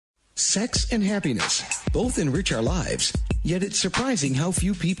Sex and happiness both enrich our lives, yet it's surprising how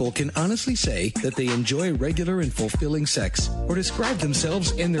few people can honestly say that they enjoy regular and fulfilling sex or describe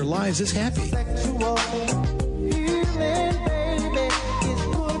themselves and their lives as happy.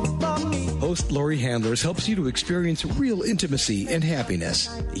 Host Laurie Handlers helps you to experience real intimacy and happiness.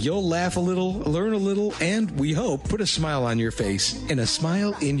 You'll laugh a little, learn a little, and, we hope, put a smile on your face and a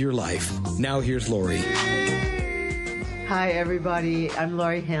smile in your life. Now here's Laurie. Hi, everybody. I'm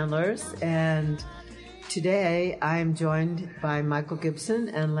Laurie Handlers, and today I'm joined by Michael Gibson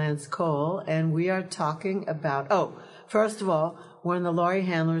and Lance Cole, and we are talking about, first of all, we're in the Laurie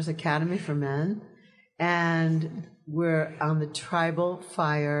Handlers Academy for Men, and we're on the Tribal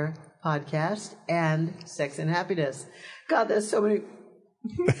Fire podcast and Sex and Happiness. God, there's so many.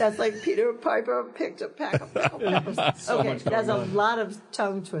 That's like Peter Piper picked a pack of peppers. Okay, there's a lot of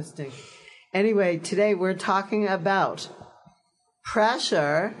tongue twisting. Anyway, today we're talking about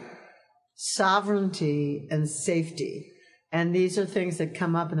pressure, sovereignty, and safety. And these are things that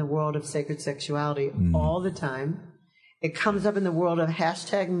come up in the world of sacred sexuality all the time. It comes up in the world of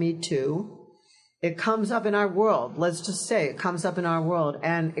 #MeToo. It comes up in our world. Let's just say it comes up in our world.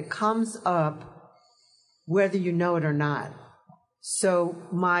 And it comes up whether you know it or not. So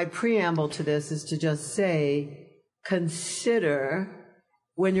my preamble to this is to just say, consider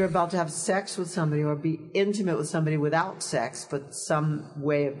when you're about to have sex with somebody or be intimate with somebody without sex, but some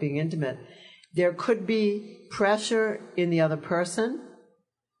way of being intimate, there could be pressure in the other person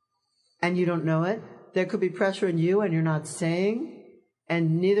and you don't know it. There could be pressure in you and you're not saying,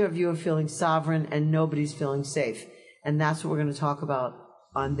 and neither of you are feeling sovereign and nobody's feeling safe. And that's what we're going to talk about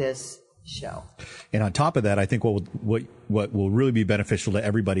on this show. And on top of that, I think what will really be beneficial to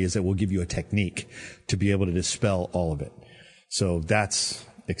everybody is that we'll give you a technique to be able to dispel all of it. So that's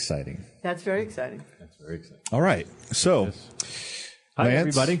exciting. That's very exciting. That's very exciting. All right. So, yes. Hi,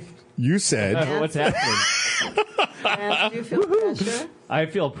 Lance, everybody. You said... What's happening? Lance, do you feel pressure? I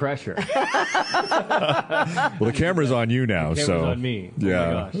feel pressure. Well, the camera's on you now. The camera's on me.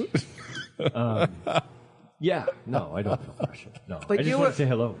 Yeah. Oh, my gosh. Yeah. No, I don't feel pressure. No. But I just want to say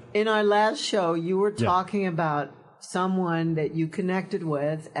hello. In our last show, you were talking about someone that you connected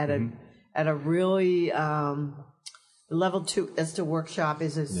with at a really... Level 2 ISTA workshop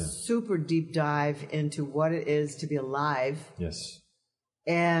is a super deep dive into what it is to be alive. Yes.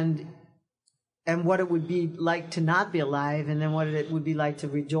 And what it would be like to not be alive, and then what it would be like to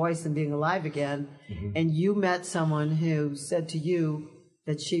rejoice in being alive again. Mm-hmm. And you met someone who said to you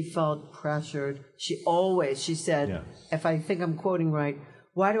that she felt pressured. She said, if I think I'm quoting right,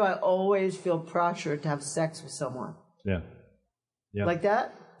 why do I always feel pressured to have sex with someone? Yeah. Yeah. Like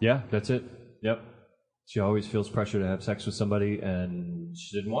that? Yeah, that's it. Yep. She always feels pressure to have sex with somebody, and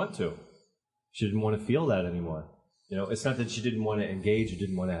she didn't want to. She didn't want to feel that anymore. You know, it's not that she didn't want to engage or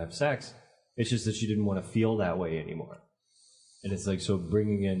didn't want to have sex. It's just that she didn't want to feel that way anymore. And it's like, so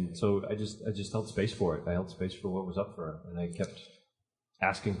bringing in, so I just held space for it. I held space for what was up for her, and I kept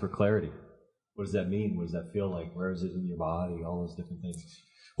asking for clarity. What does that mean? What does that feel like? Where is it in your body? All those different things.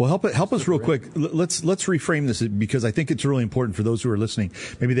 Well, help us real quick. Let's reframe this because I think it's really important for those who are listening.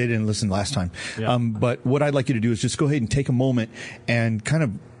 Maybe they didn't listen last time. Yeah. But what I'd like you to do is just go ahead and take a moment and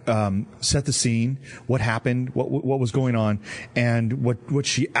kind of set the scene. What happened? What was going on? And what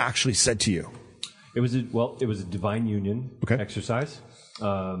she actually said to you. It was a divine union exercise.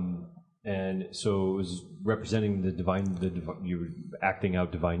 And so it was representing you were acting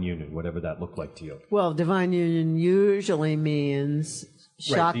out divine union, whatever that looked like to you. Well, divine union usually means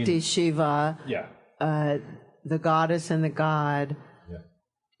Shakti, Shiva, the goddess and the god,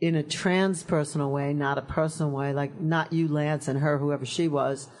 in a transpersonal way, not a personal way, like not you, Lance, and her, whoever she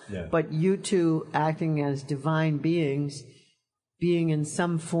was, but you two acting as divine beings, being in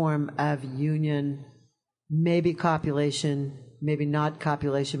some form of union, maybe copulation, maybe not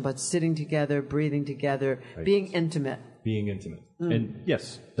copulation, but sitting together, breathing together, being intimate. Being intimate. And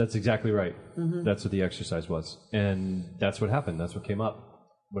yes, that's exactly right. Mm-hmm. That's what the exercise was. And that's what happened. That's what came up.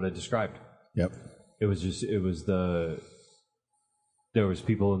 What I described. Yep. There was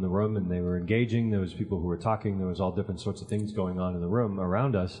people in the room and they were engaging. There was people who were talking. There was all different sorts of things going on in the room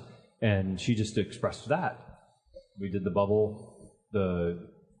around us. And she just expressed that. We did the bubble, the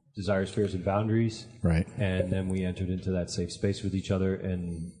desires, fears, and boundaries. Right. And then we entered into that safe space with each other.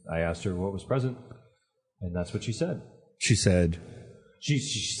 And I asked her what was present. And that's what she said. She said... She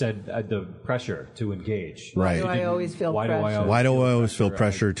said the pressure to engage. Right. Why do I always feel pressure? Why do I always feel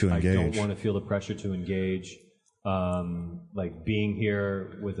pressure to engage? I don't want to feel the pressure to engage. Like being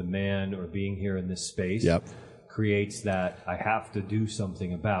here with a man or being here in this space creates that I have to do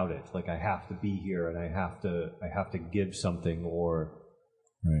something about it. Like I have to be here and I have to give something, or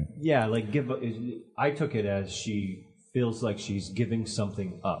Right. Yeah, like I took it as she feels like she's giving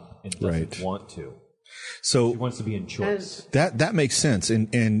something up and doesn't want to. So she wants to be in choice. That makes sense.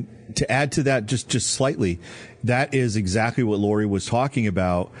 And to add to that just slightly, that is exactly what Laurie was talking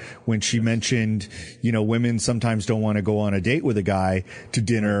about when she mentioned, women sometimes don't want to go on a date with a guy to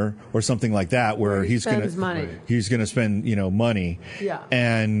dinner or something like that where he's going to spend, money. Yeah.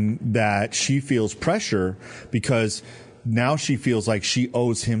 And that she feels pressure because now she feels like she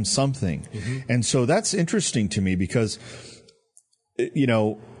owes him something. Mm-hmm. And so that's interesting to me because,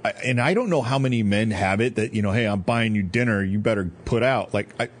 and I don't know how many men have it that, hey, I'm buying you dinner, you better put out.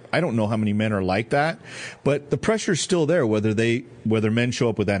 Like, I don't know how many men are like that, but the pressure's still there, whether men show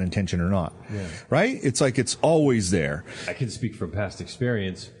up with that intention or not. Yeah. Right? It's like it's always there. I can speak from past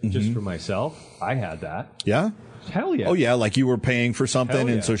experience. Just for myself, I had that. Yeah? Hell yeah. Oh, yeah, like you were paying for something,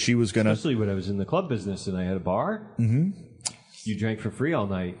 and so she was going to... Especially when I was in the club business and I had a bar. Mm-hmm. You drank for free all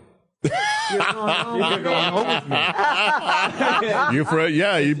night. You're going home with me.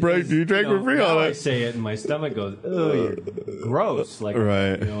 You drank for free all night. I say it and my stomach goes, oh, you're gross. Like,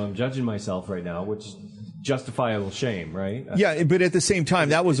 right. I'm judging myself right now, which is justifiable shame, right? Yeah, but at the same time,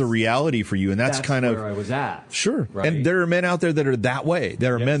 that was a reality for you, and that's kind of where I was at. Sure. Right? And there are men out there that are that way.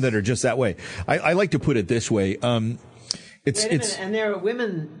 There are men that are just that way. I like to put it this way. And there are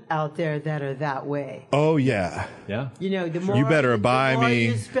women out there that are that way. Oh yeah. Yeah. The more you better buy the more me.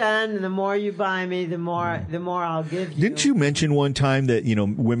 You spend, and the more you buy me, the more I'll give you. Didn't you mention one time that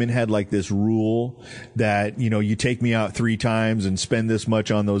women had like this rule that you take me out 3 times and spend this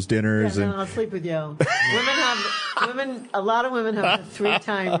much on those dinners? Yeah, I'll sleep with you. A lot of women have the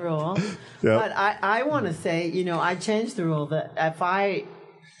 3-time rule. Yep. But I want to say, I changed the rule that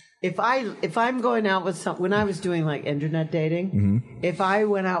if I'm going out with when I was doing like internet dating, mm-hmm. if I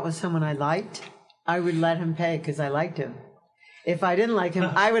went out with someone I liked, I would let him pay because I liked him. If I didn't like him,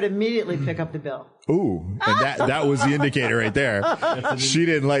 I would immediately pick up the bill. Ooh, and that was the indicator right there. She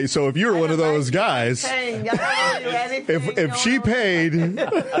didn't like. So if you were one of those guys, if she paid,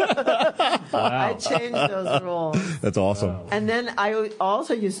 I changed those rules. That's awesome. Wow. And then I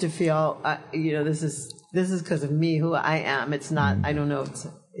also used to feel, this is because of me, who I am. It's not. I don't know if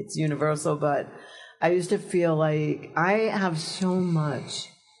it's universal, but I used to feel like I have so much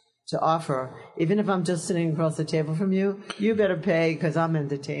to offer. Even if I'm just sitting across the table from you, you better pay because I'm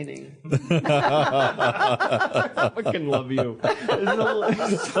entertaining. I fucking love you. I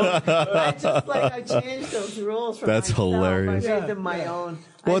changed those rules for That's myself. hilarious. I made them my own.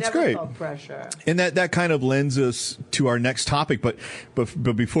 Well, it's great. Felt pressure. And that kind of lends us to our next topic. But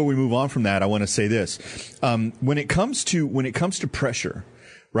before we move on from that, I want to say this: when it comes to pressure.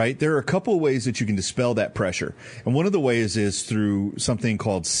 Right? There are a couple of ways that you can dispel that pressure. And one of the ways is through something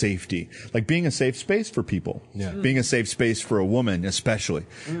called safety, like being a safe space for people, being a safe space for a woman, especially,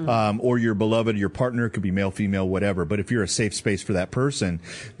 or your beloved, your partner, could be male, female, whatever. But if you're a safe space for that person,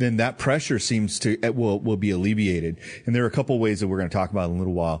 then that pressure will be alleviated. And there are a couple of ways that we're going to talk about in a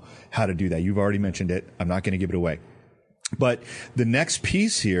little while, how to do that. You've already mentioned it. I'm not going to give it away. But the next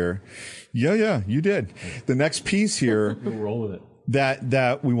piece here, you did. The next piece here. We'll roll with it.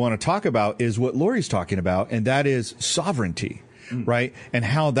 That we want to talk about is what Laurie's talking about, and that is sovereignty, right? And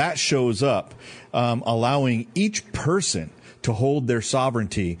how that shows up, allowing each person to hold their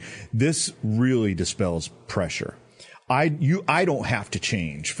sovereignty. This really dispels pressure. I don't have to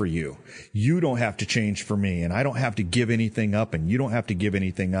change for you. You don't have to change for me, and I don't have to give anything up, and you don't have to give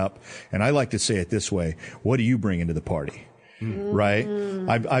anything up. And I like to say it this way: what do you bring into the party, right?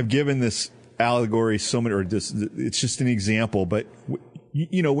 I've given this allegory so many, it's just an example, but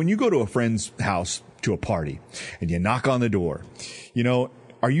when you go to a friend's house to a party and you knock on the door,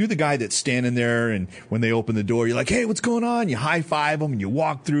 are you the guy that's standing there and when they open the door, you're like, hey, what's going on? You high five them and you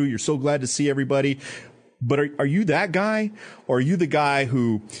walk through, you're so glad to see everybody. But are you that guy, or are you the guy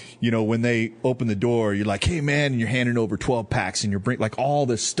who, when they open the door, you're like, hey man, and you're handing over 12 packs and you're like all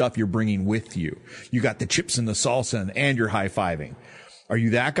this stuff you're bringing with you. You got the chips and the salsa and you're high fiving. Are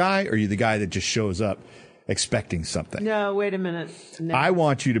you that guy, or are you the guy that just shows up expecting something? No, wait a minute. No. I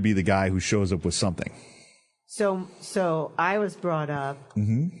want you to be the guy who shows up with something. So I was brought up.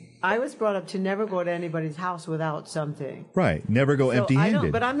 Mm-hmm. I was brought up to never go to anybody's house without something. Right. Never go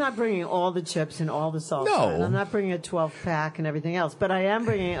empty-handed. But I'm not bringing all the chips and all the salsa. No. And I'm not bringing a 12-pack and everything else. But I am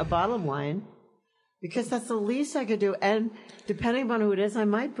bringing a bottle of wine because that's the least I could do. And depending upon who it is, I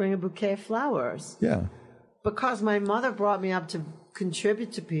might bring a bouquet of flowers. Yeah. Because my mother brought me up to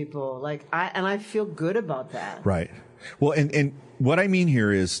contribute to people, and I feel good about that. Right. Well, and what I mean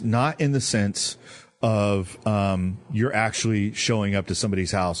here is not in the sense of you're actually showing up to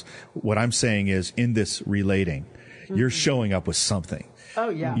somebody's house. What I'm saying is in this relating, you're showing up with something. Oh,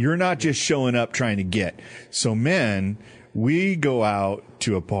 yeah. You're not just showing up trying to get. So men, we go out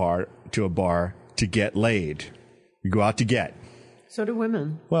to a bar to get laid. We go out to get. So do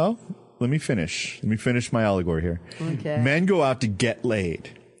women. Well, let me finish. Let me finish my allegory here. Okay. Men go out to get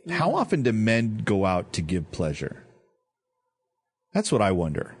laid. How often do men go out to give pleasure? That's what I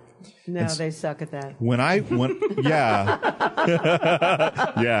wonder. No, they suck at that.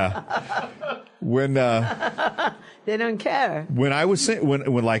 Yeah. When they don't care. When I was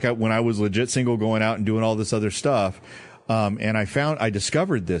when I was legit single, going out and doing all this other stuff, and I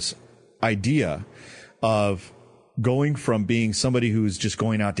discovered this idea of going from being somebody who's just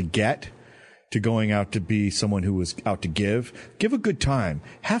going out to get to going out to be someone who was out to give a good time,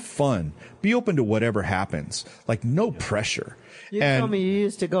 have fun, be open to whatever happens, like no pressure. You told me you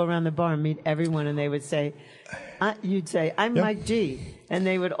used to go around the bar and meet everyone, and they would say, you'd say, "I'm Mike G," and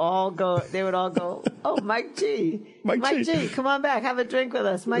they would all go, "Oh, Mike G, Mike G, come on back, have a drink with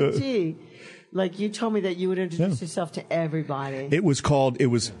us, Mike G." Like, you told me that you would introduce yourself to everybody. It was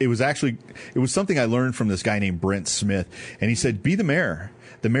something I learned from this guy named Brent Smith, and he said, "Be the mayor."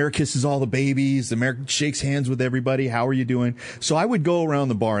 The mayor kisses all the babies. The mayor shakes hands with everybody. How are you doing? So I would go around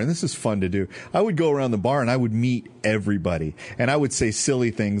the bar, and this is fun to do. I would go around the bar, and I would meet everybody. And I would say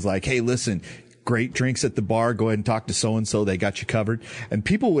silly things like, "Hey, listen, great drinks at the bar. Go ahead and talk to so-and-so. They got you covered." And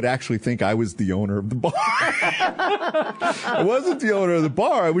people would actually think I was the owner of the bar. I wasn't the owner of the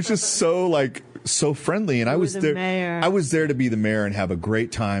bar. I was just so friendly, and I was there. Mayor. I was there to be the mayor and have a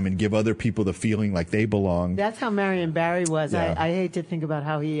great time and give other people the feeling like they belong. That's how Marion Barry was. Yeah. I hate to think about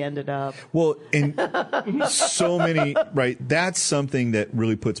how he ended up. Well, and so many, right? That's something that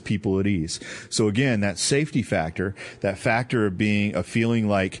really puts people at ease. So again, that safety factor, that factor of feeling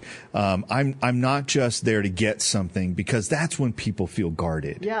like I'm not just there to get something, because that's when people feel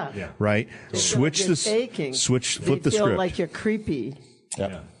guarded. Yeah. Right. They Flip feel the script. Like you're creepy.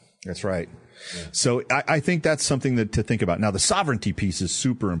 Yeah. That's right. Yeah. So I think that's something to think about. Now, the sovereignty piece is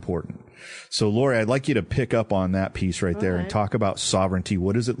super important. So, Laurie, I'd like you to pick up on that piece right there and talk about sovereignty.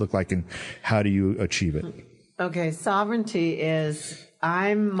 What does it look like, and how do you achieve it? Okay, sovereignty is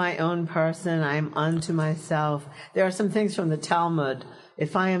I'm my own person. I'm unto myself. There are some things from the Talmud.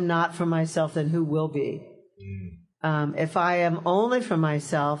 If I am not for myself, then who will be? If I am only for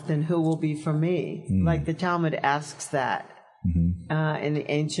myself, then who will be for me? Like the Talmud asks that. In the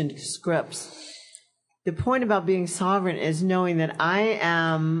ancient scripts. The point about being sovereign is knowing that I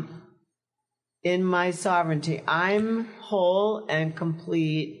am in my sovereignty. I'm whole and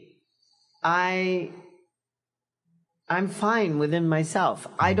complete. I'm fine within myself.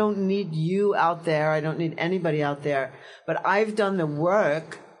 I don't need you out there. I don't need anybody out there. But I've done the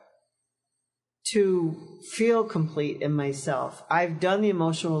work to feel complete in myself. I've done the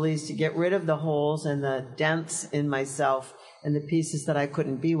emotional release to get rid of the holes and the dents in myself and the pieces that I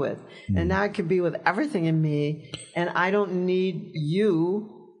couldn't be with. And now I can be with everything in me, and I don't need you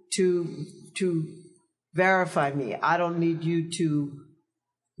to verify me. I don't need you to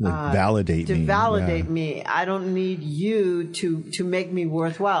validate me. I don't need you to make me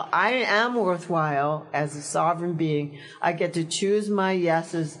worthwhile. I am worthwhile as a sovereign being. I get to choose my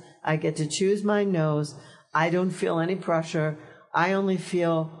yeses. I get to choose my no's. I don't feel any pressure. I only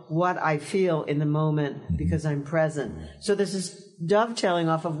feel what I feel in the moment because I'm present. So this is dovetailing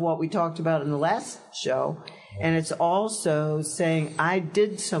off of what we talked about in the last show. And it's also saying I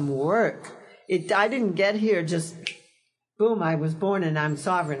did some work. I didn't get here just, boom, I was born and I'm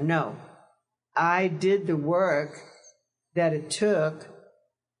sovereign. No. I did the work that it took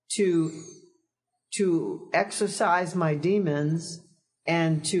to exercise my demons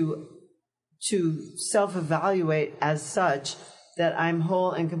and to self-evaluate as such that I'm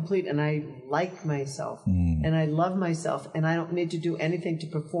whole and complete, and I like myself, and I love myself, and I don't need to do anything to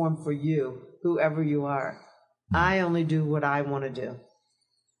perform for you, whoever you are. I only do what I want to do.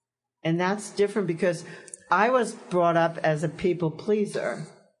 And that's different because I was brought up as a people pleaser,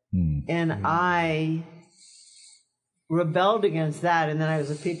 and I rebelled against that, and then I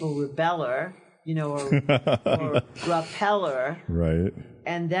was a people rebeller, or repeller. Right.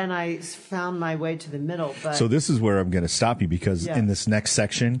 And then I found my way to the middle. But so this is where I'm going to stop you, because in this next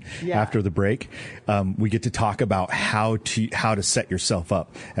section, after the break, we get to talk about how to set yourself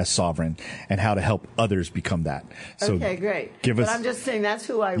up as sovereign and how to help others become that. So okay, great. But I'm just saying that's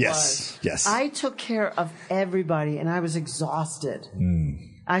who I was. Yes. I took care of everybody, and I was exhausted.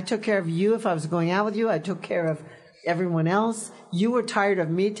 I took care of you if I was going out with you. I took care of everyone else. You were tired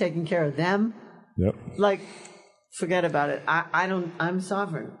of me taking care of them. Yep. Like, forget about it. I'm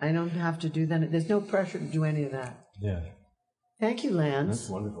sovereign. I don't have to do that. There's no pressure to do any of that. Yeah. Thank you, Lance. That's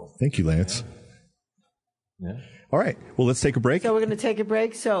wonderful. Thank you, Lance. Yeah. All right. Well, let's take a break. So we're going to take a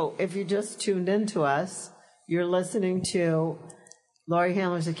break. So if you just tuned in to us, you're listening to Laurie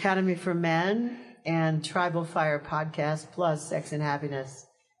Handlers Academy for Men and Tribal Fire Podcast, plus Sex and Happiness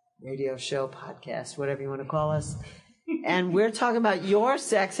radio show podcast, whatever you want to call us. And we're talking about your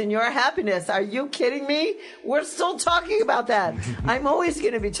sex and your happiness. Are you kidding me? We're still talking about that. I'm always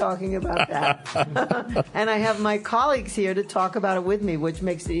going to be talking about that. And I have my colleagues here to talk about it with me, which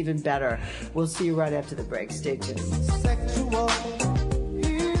makes it even better. We'll see you right after the break. Stay tuned.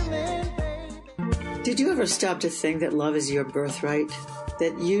 Did you ever stop to think that love is your birthright?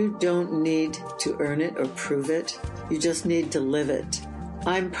 That you don't need to earn it or prove it? You just need to live it.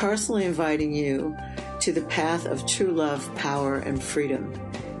 I'm personally inviting you to the path of true love, power, and freedom.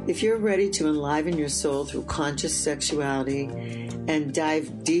 If you're ready to enliven your soul through conscious sexuality and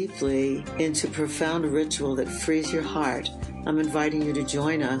dive deeply into profound ritual that frees your heart, I'm inviting you to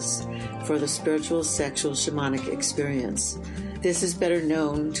join us for the spiritual sexual shamanic experience. This is better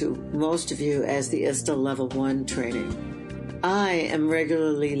known to most of you as the ISTA Level 1 training. I am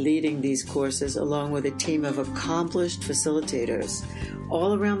regularly leading these courses along with a team of accomplished facilitators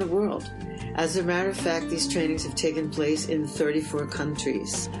all around the world. As a matter of fact, these trainings have taken place in 34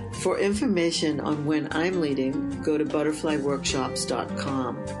 countries. For information on when I'm leading, go to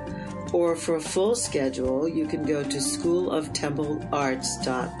butterflyworkshops.com. Or for a full schedule, you can go to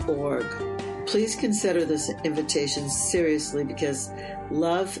schooloftemplearts.org. Please consider this invitation seriously because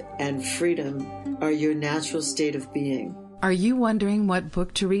love and freedom are your natural state of being. Are you wondering what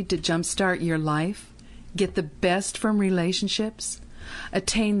book to read to jumpstart your life? Get the best from relationships?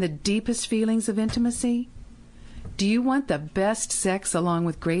 Attain the deepest feelings of intimacy? Do you want the best sex along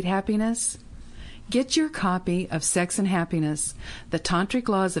with great happiness? Get your copy of Sex and Happiness, The Tantric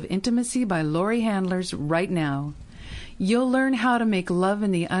Laws of Intimacy by Laurie Handlers right now. You'll learn how to make love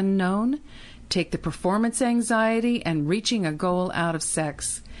in the unknown, take the performance anxiety and reaching a goal out of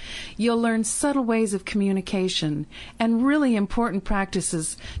sex. You'll learn subtle ways of communication and really important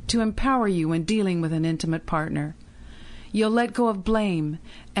practices to empower you when dealing with an intimate partner. You'll let go of blame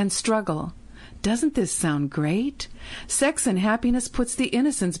and struggle. Doesn't this sound great? Sex and Happiness puts the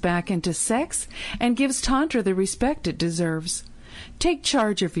innocence back into sex and gives Tantra the respect it deserves. Take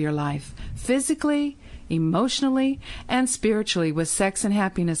charge of your life, physically, emotionally, and spiritually with Sex and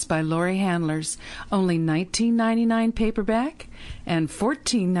Happiness by Laurie Handlers. Only $19.99 paperback and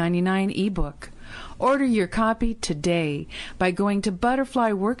 $14.99 ebook. Order your copy today by going to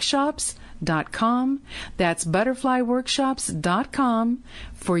butterflyworkshops.com. That's butterflyworkshops.com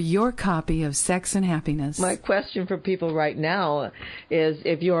for your copy of Sex and Happiness. My question for people right now is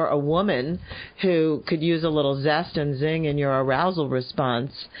if you're a woman who could use a little zest and zing in your arousal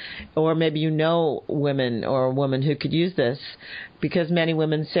response, or maybe you know women or a woman who could use this, because many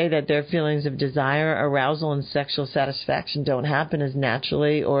women say that their feelings of desire, arousal, and sexual satisfaction don't happen as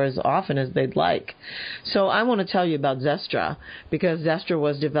naturally or as often as they'd like. So I want to tell you about Zestra, because Zestra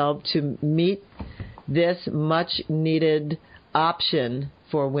was developed to meet this much-needed option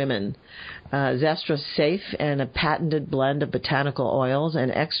for women. Zestra's safe and a patented blend of botanical oils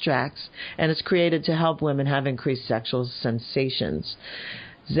and extracts, and it's created to help women have increased sexual sensations.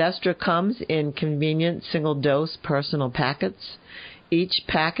 Zestra comes in convenient single-dose personal packets. Each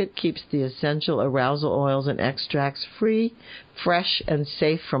packet keeps the essential arousal oils and extracts free, fresh, and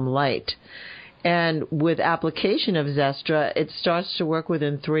safe from light. And with application of Zestra, it starts to work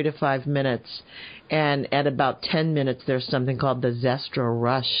within 3 to 5 minutes. And at about 10 minutes, there's something called the Zestra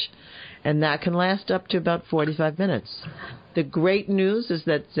Rush. And that can last up to about 45 minutes. The great news is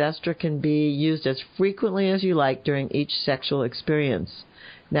that Zestra can be used as frequently as you like during each sexual experience.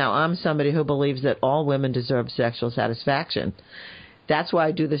 Now, I'm somebody who believes that all women deserve sexual satisfaction. That's why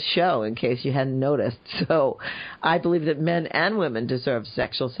I do this show, in case you hadn't noticed. So I believe that men and women deserve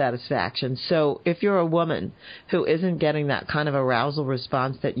sexual satisfaction. So if you're a woman who isn't getting that kind of arousal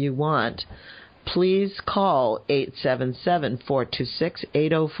response that you want, please call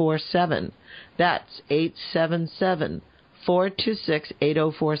 877-426-8047. That's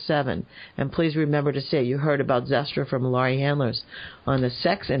 877-426-8047. And please remember to say you heard about Zestra from Laurie Handlers on the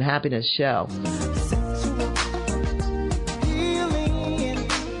Sex and Happiness Show.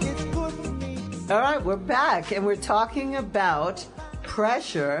 All right, we're back, and we're talking about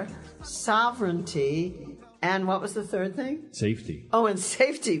pressure, sovereignty, and what was the third thing? Safety. Oh, and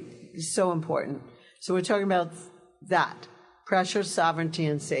safety is so important. So we're talking about that, pressure, sovereignty,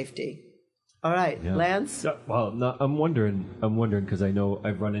 and safety. All right, yeah. Lance? Yeah, well, no, I'm wondering because I know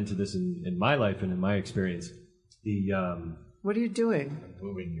I've run into this in my life and in my experience. What are you doing? I'm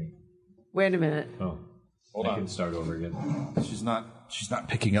moving here. Wait a minute. Oh, hold on. I can start over again. She's not She's not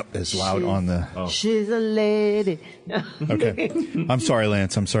picking up as loud on the... Oh. She's a lady. Okay. I'm sorry,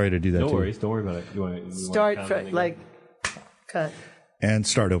 Lance. I'm sorry to do that No to worries. Don't worry about it. You start cut. And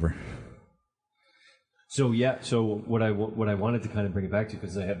start over. So what I wanted to kind of bring it back to,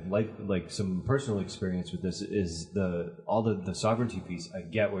 because I have like some personal experience with this, is the sovereignty piece. I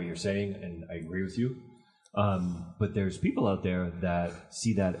get what you're saying, and I agree with you. But there's people out there that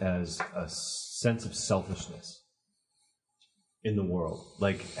see that as a sense of selfishness in the world,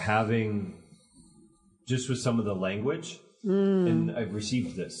 like having just with some of the language, and I've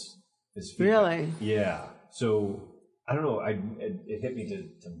received this feedback. Really? Yeah. So I don't know. It hit me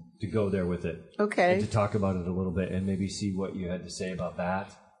to go there with it. Okay. And to talk about it a little bit and maybe see what you had to say about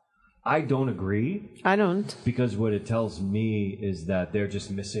that. I don't agree. I don't. Because what it tells me is that they're just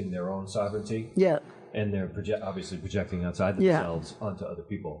missing their own sovereignty. Yeah. And they're obviously projecting outside themselves onto other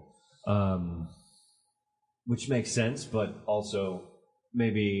people. Which makes sense, but also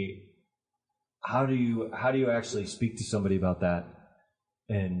maybe how do you actually speak to somebody about that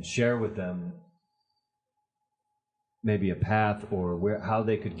and share with them maybe a path or how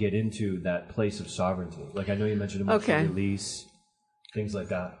they could get into that place of sovereignty? Like I know you mentioned emotional release, things like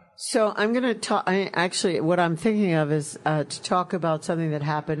that. So I'm going to talk. Actually, what I'm thinking of is to talk about something that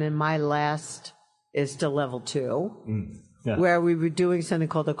happened in my last is to level 2. Yeah. Where we were doing something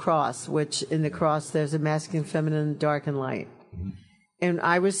called the cross, which in the cross there's a masculine, feminine, dark, and light. Mm-hmm. And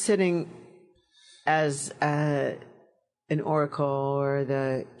I was sitting as an oracle or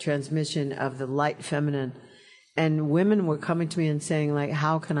the transmission of the light feminine, and women were coming to me and saying, like,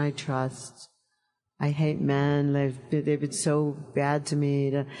 how can I trust? I hate men. They've been so bad to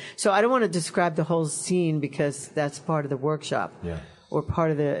me. So I don't want to describe the whole scene because that's part of the workshop or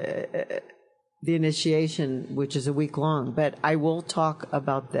part of the initiation, which is a week long, but I will talk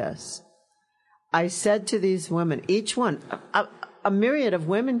about this. I said to these women, each one, a myriad of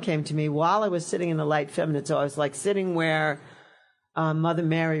women came to me while I was sitting in the light feminine. So I was like sitting where Mother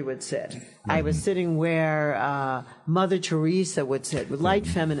Mary would sit. Mm-hmm. I was sitting where Mother Teresa would sit, with light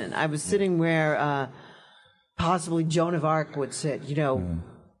feminine. I was sitting where possibly Joan of Arc would sit. You know,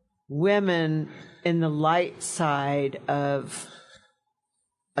 women in the light side of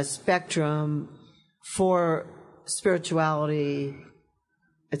a spectrum for spirituality,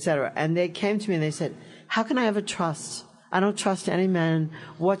 etc. And they came to me and they said, how can I ever trust? I don't trust any men.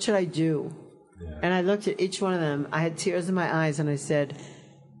 What should I do? Yeah. And I looked at each one of them. I had tears in my eyes and I said,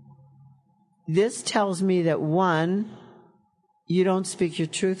 this tells me that, one, you don't speak your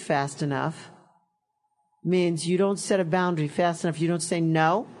truth fast enough. Means you don't set a boundary fast enough. You don't say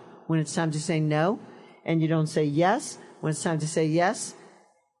no when it's time to say no. And you don't say yes when it's time to say yes.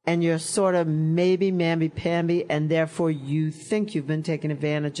 And you're sort of maybe mamby-pamby, and therefore you think you've been taken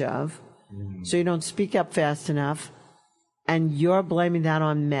advantage of. So you don't speak up fast enough, and you're blaming that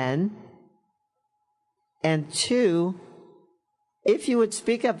on men. And 2, if you would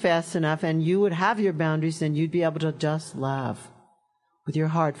speak up fast enough and you would have your boundaries, then you'd be able to just love with your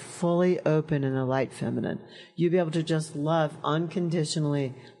heart fully open in the light feminine. You'd be able to just love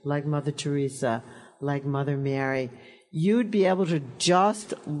unconditionally like Mother Teresa, like Mother Mary. You'd be able to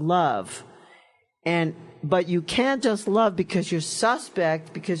just love. But you can't just love because you're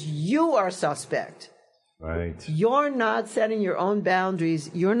suspect, because you are suspect. Right. You're not setting your own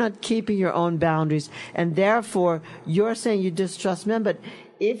boundaries. You're not keeping your own boundaries. And therefore, you're saying you distrust men. But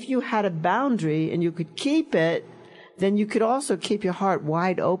if you had a boundary and you could keep it, then you could also keep your heart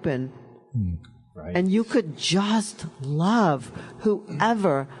wide open. Right. And you could just love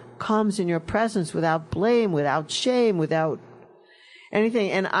whoever comes in your presence without blame, without shame, without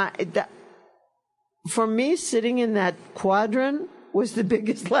anything. And for me, sitting in that quadrant was the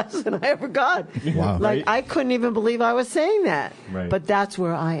biggest lesson I ever got. Wow. Like, I couldn't even believe I was saying that. Right. But that's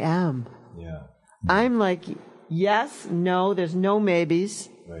where I am. Yeah. I'm like, yes, no, there's no maybes.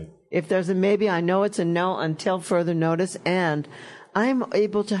 Right. If there's a maybe, I know it's a no until further notice. And I'm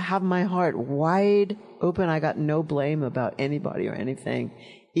able to have my heart wide open. I got no blame about anybody or anything.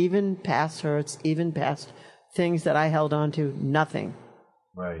 Even past hurts, even past things that I held on to, nothing.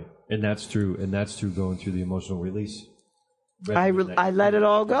 Right. And that's true. And that's true going through the emotional release. I let it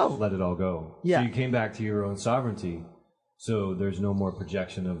all go. Let it all go. Yeah. So you came back to your own sovereignty. So there's no more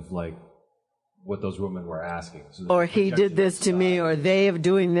projection of like what those women were asking. So or he did this to me, or they are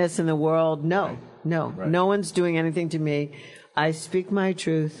doing this in the world. No, right. No. Right. No one's doing anything to me. I speak my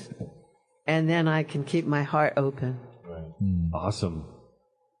truth, and then I can keep my heart open. Right. Awesome.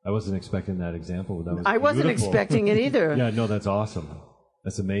 I wasn't expecting that example. That was I wasn't expecting it either. Yeah, no, that's awesome.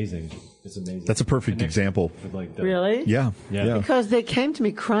 That's amazing. It's amazing. That's a perfect example. Like really? Yeah. Because they came to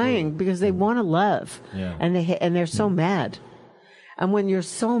me crying because they want to love, and they're so mad, And when you're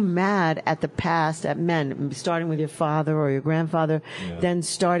so mad at the past, at men, starting with your father or your grandfather, then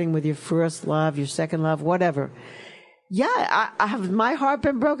starting with your first love, your second love, whatever. Yeah, I have my heart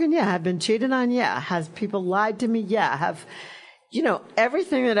been broken? Yeah. Have been cheated on? Yeah. Has people lied to me? Yeah. Have,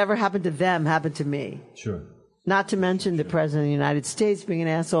 everything that ever happened to them happened to me. Sure. Not to mention the president of the United States being an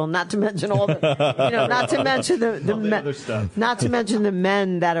asshole. Not to mention all the, not to mention the other stuff. Not to mention the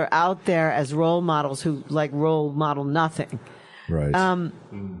men that are out there as role models who role model nothing. Right.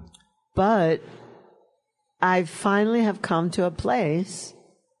 But I finally have come to a place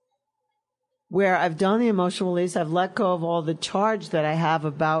where I've done the emotional release. I've let go of all the charge that I have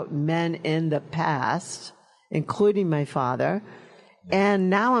about men in the past, including my father. And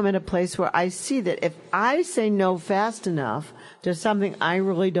now I'm in a place where I see that if I say no fast enough to something I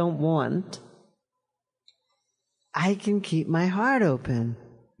really don't want, I can keep my heart open.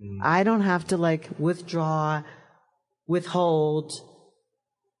 I don't have to withdraw, withhold,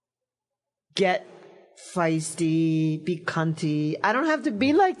 get feisty, be cunty. I don't have to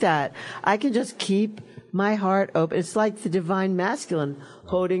be like that. I can just keep my heart open. It's like the divine masculine,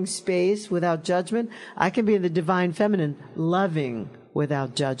 holding space without judgment. I can be the divine feminine, loving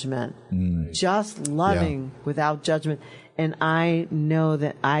without judgment. Just loving without judgment. And I know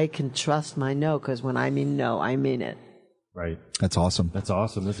that I can trust my no, because when I mean no, I mean it. Right. That's awesome. That's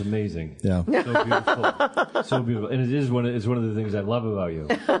awesome. That's amazing. Yeah. So beautiful. So beautiful. And it's one of the things I love about you.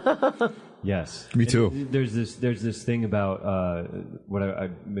 Yes. Me too. And there's this thing about what I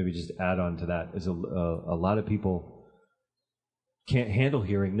maybe just add on to that is a lot of people can't handle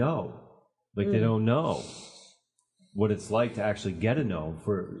hearing no. They don't know what it's like to actually get a no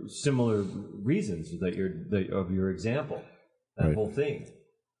for similar reasons of your example. That whole thing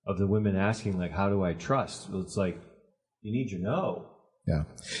of the women asking how do I trust? Well, it's like you need your no. Yeah.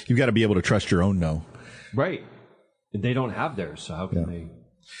 You've got to be able to trust your own no. Right. And they don't have theirs, so how can they?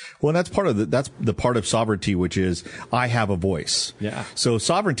 Well, that's the part of sovereignty, which is I have a voice. Yeah. So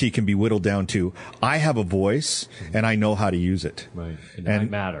sovereignty can be whittled down to I have a voice and I know how to use it. Right. And I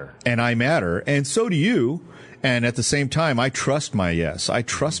matter. And I matter. And so do you. And at the same time, I trust my yes. I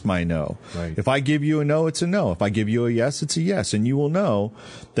trust my no. Right. If I give you a no, it's a no. If I give you a yes, it's a yes. And you will know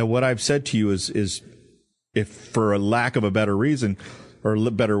that what I've said to you is if for a lack of a better reason, or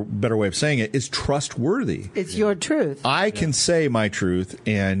a better way of saying it, is trustworthy. It's your truth. I can say my truth,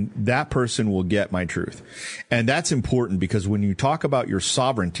 and that person will get my truth. And that's important because when you talk about your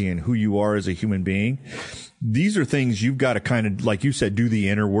sovereignty and who you are as a human being, these are things you've got to kind of, like you said, do the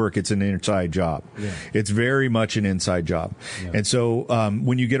inner work. It's an inside job. Yeah. It's very much an inside job. Yeah. And so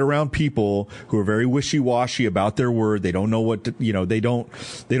when you get around people who are very wishy-washy about their word, they don't know what to, they don't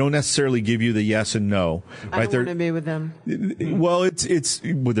necessarily give you the yes and no. I don't want to be with them. Well,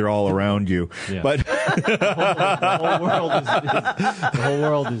 they're all around you. Yeah. But the whole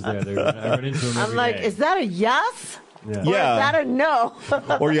world is there. I run into them every day. Is that a yes? Yeah. Or is that a no?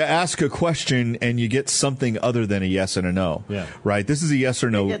 Or you ask a question and you get something other than a yes and a no. Yeah. Right? This is a yes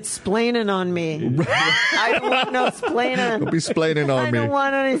or no. They get splaining on me. I don't want no splaining. Don't be splaining on me. I don't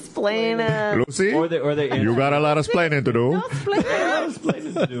want any splaining. Lucy? Or they you got a lot of splaining to do. No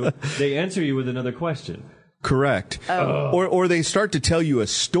splaining. They answer you with another question. Correct. Oh. Or they start to tell you a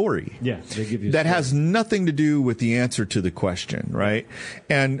story. Yeah, they give you that has nothing to do with the answer to the question, right?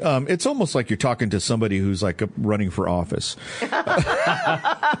 And it's almost like you're talking to somebody who's running for office.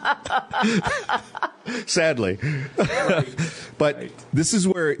 Sadly. But this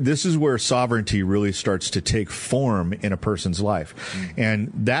is where sovereignty really starts to take form in a person's life.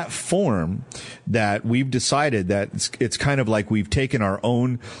 And that form that we've decided that it's kind of like we've taken our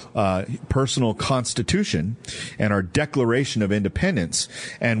own personal constitution and our Declaration of Independence,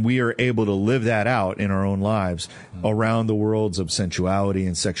 and we are able to live that out in our own lives around the worlds of sensuality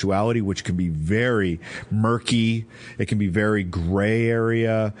and sexuality, which can be very murky. It can be very gray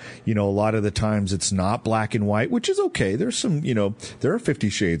area. A lot of the times it's not black and white, which is okay. There's some, there are 50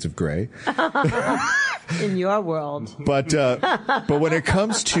 shades of gray. In your world. But when it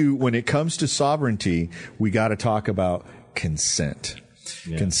comes to sovereignty, we got to talk about consent.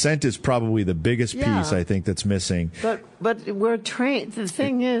 Yeah. Consent is probably the biggest piece, I think, that's missing. But we're trained. The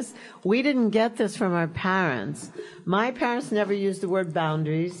thing is, we didn't get this from our parents. My parents never used the word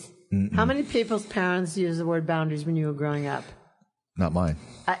boundaries. Mm-mm. How many people's parents used the word boundaries when you were growing up? Not mine.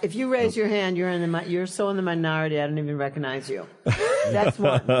 If you raise your hand, you're so in the minority, I don't even recognize you. That's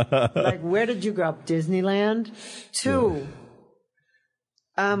one. Where did you grow up? Disneyland? Two.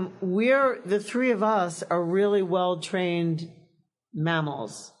 Yeah. The three of us are really well-trained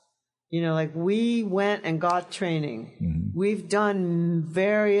mammals. We went and got training. Mm-hmm. We've done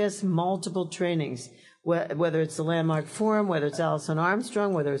multiple trainings. whether it's the Landmark Forum, whether it's Alison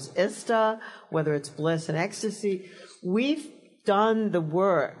Armstrong, whether it's ISTA, whether it's Bliss and Ecstasy. We've done the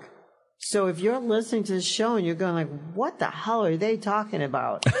work. So if you're listening to this show and you're going like, what the hell are they talking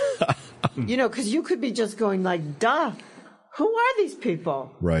about? Because you could be just going like, duh, who are these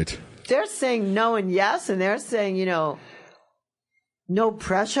people? Right. They're saying no and yes, and they're saying, no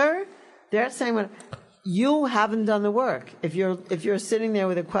pressure. They're saying, you haven't done the work. If you're sitting there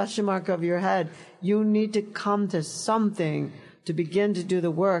with a question mark over your head, you need to come to something to begin to do the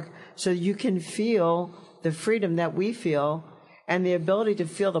work so you can feel the freedom that we feel and the ability to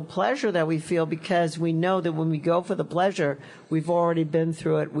feel the pleasure that we feel, because we know that when we go for the pleasure, we've already been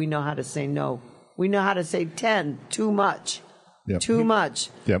through it. We know how to say no. We know how to say 10, too much. Yep. Too much.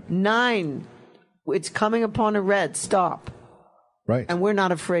 Yep. 9, it's coming upon a red, stop. Right. And we're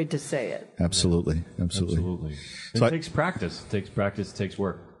not afraid to say it. Absolutely. It takes practice. It takes practice. It takes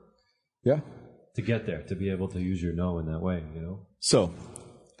work. Yeah. To get there, to be able to use your no in that way, So,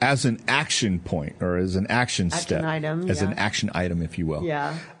 as an action point, or as an action step, item, as an action item, if you will.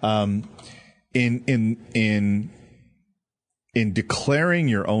 Yeah. In declaring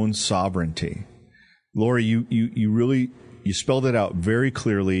your own sovereignty, Laurie, you really spelled it out very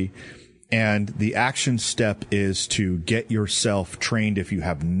clearly. And the action step is to get yourself trained. If you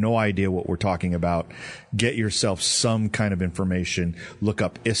have no idea what we're talking about, get yourself some kind of information. Look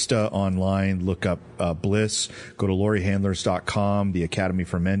up ISTA online, look up Bliss, go to lauriehandlers.com, the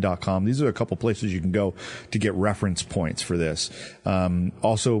academyformen.com. These are a couple places you can go to get reference points for this.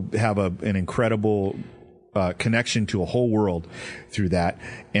 Also have an incredible connection to a whole world through that.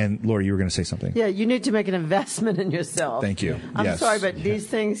 And Laurie, you were going to say something. Yeah, you need to make an investment in yourself. Thank you. I'm sorry, but these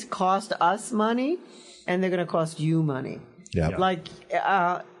things cost us money, and they're going to cost you money. Yeah. Like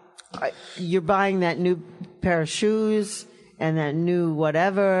you're buying that new pair of shoes and that new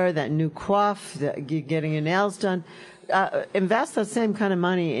whatever, that new coif, getting your nails done. Invest that same kind of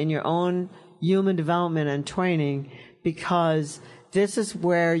money in your own human development and training, because this is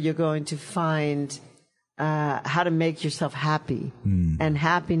where you're going to find how to make yourself happy. And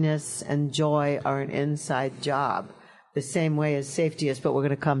happiness and joy are an inside job, the same way as safety is, but we're going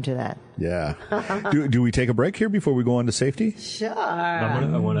to come to that. Yeah. Do we take a break here before we go on to safety? Sure. I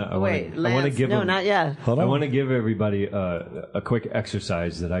want to give not yet. Hold on. I want to give everybody a quick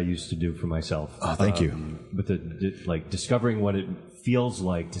exercise that I used to do for myself. Oh, thank you. With discovering what it feels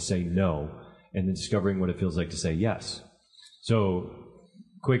like to say no, and then discovering what it feels like to say yes. So,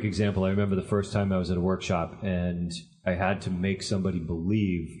 quick example, I remember the first time I was at a workshop and I had to make somebody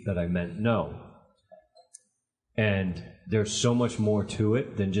believe that I meant no. And there's so much more to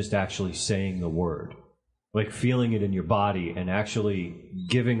it than just actually saying the word. Like feeling it in your body and actually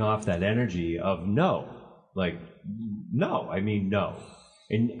giving off that energy of no. Like, no, I mean no.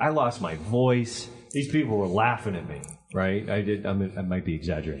 And I lost my voice. These people were laughing at me, right? I might be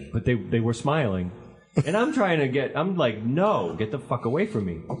exaggerating, but they were smiling. And I'm like, no, get the fuck away from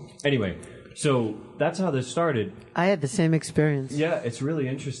me. Anyway, so that's how this started. I had the same experience. Yeah, it's really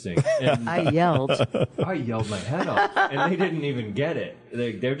interesting. And I yelled. I yelled my head off, and they didn't even get it.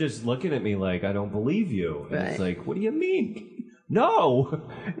 They're just looking at me like, I don't believe you. And It's like, what do you mean? No.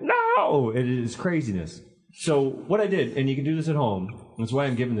 It is craziness. So what I did, and you can do this at home, that's why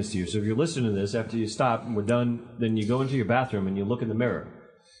I'm giving this to you. So if you're listening to this, after you stop and we're done, then you go into your bathroom and you look in the mirror.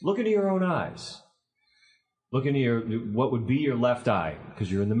 Look into your own eyes. Look into what would be your left eye,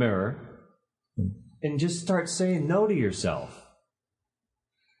 because you're in the mirror, and just start saying no to yourself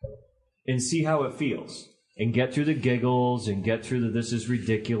and see how it feels, and get through the giggles and get through the this is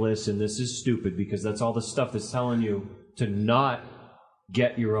ridiculous and this is stupid, because that's all the stuff that's telling you to not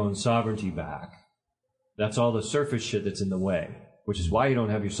get your own sovereignty back. That's all the surface shit that's in the way, which is why you don't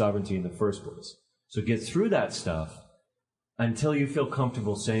have your sovereignty in the first place. So get through that stuff until you feel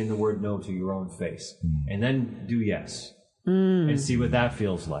comfortable saying the word no to your own face. And then do yes. And see what that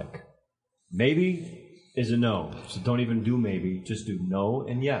feels like. Maybe is a no. So don't even do maybe. Just do no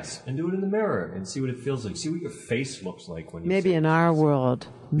and yes. And do it in the mirror and see what it feels like. See what your face looks like when you Maybe in our world.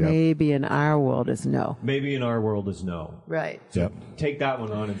 Yep. Maybe in our world is no. Maybe in our world is no. Right. Yep. Take that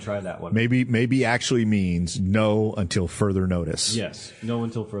one on and try that one. Maybe actually means no until further notice. Yes. No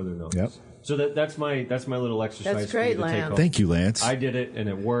until further notice. Yep. So that's my little exercise. That's great, for you to take home. Thank you, Lance. I did it and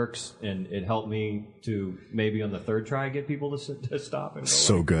it works, and it helped me to maybe on the third try get people to stop and go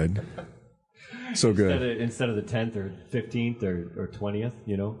So away. good. So good. Instead of the 10th or 15th or 20th,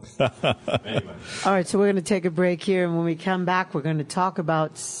 Anyway. All right, so we're going to take a break here, and when we come back, we're going to talk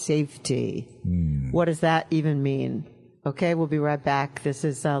about safety. What does that even mean? Okay, we'll be right back. This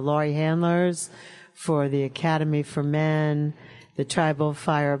is Laurie Handlers for the Academy for Men, the Tribal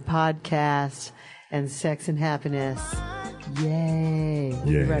Fire podcast, and sex and happiness. Yay. We'll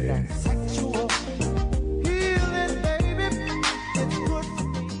be right back.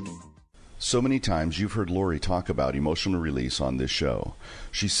 So many times you've heard Laurie talk about emotional release on this show.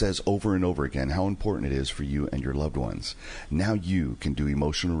 She says over and over again how important it is for you and your loved ones. Now you can do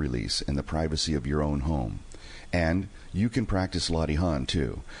emotional release in the privacy of your own home. And you can practice Laurie Han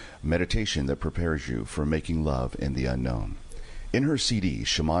too, meditation that prepares you for making love in the unknown. In her CD,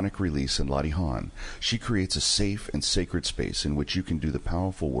 Shamanic Release and Laurie Han, she creates a safe and sacred space in which you can do the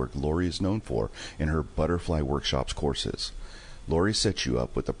powerful work Laurie is known for in her Butterfly Workshops courses. Laurie sets you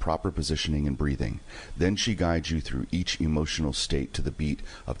up with the proper positioning and breathing. Then she guides you through each emotional state to the beat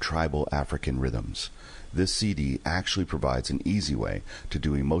of tribal African rhythms. This CD actually provides an easy way to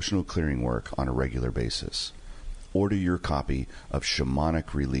do emotional clearing work on a regular basis. Order your copy of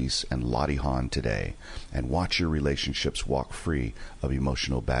Shamanic Release and Laurie Han today and watch your relationships walk free of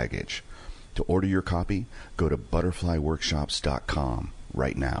emotional baggage. To order your copy, go to butterflyworkshops.com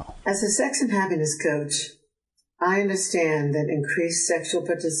right now. As a sex and happiness coach, I understand that increased sexual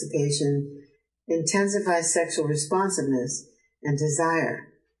participation intensifies sexual responsiveness and desire,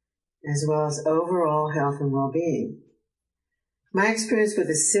 as well as overall health and well-being. My experience with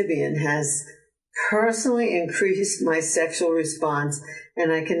the Sybian has personally increased my sexual response,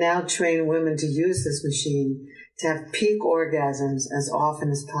 and I can now train women to use this machine to have peak orgasms as often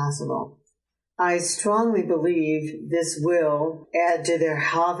as possible. I strongly believe this will add to their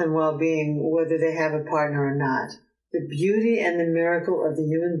health and well-being whether they have a partner or not. The beauty and the miracle of the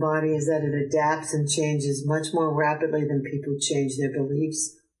human body is that it adapts and changes much more rapidly than people change their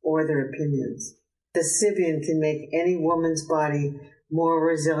beliefs or their opinions. The Sybian can make any woman's body more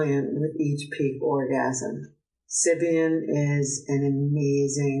resilient with each peak orgasm. Sybian is an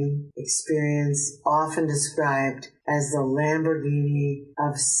amazing experience, often described as the Lamborghini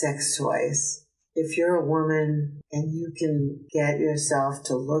of sex toys. If you're a woman and you can get yourself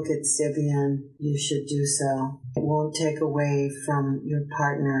to look at Sybian, you should do so. It won't take away from your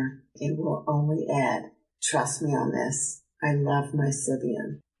partner. It will only add. Trust me on this. I love my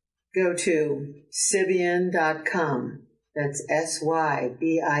Sybian. Go to Sybian.com. That's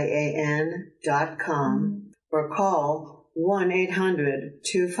SYBIAN.com, or call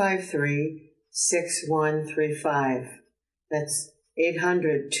 1-800-253-6135. That's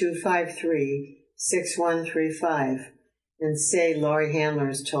 800-253-6135. And say Laurie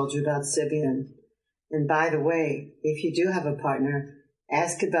Handlers told you about Sybian. And by the way, if you do have a partner,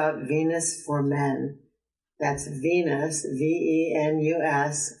 ask about Venus for Men. That's Venus,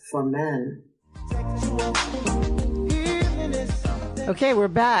 VENUS, for men. Okay, we're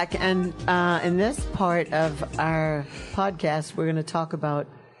back, and in this part of our podcast, we're going to talk about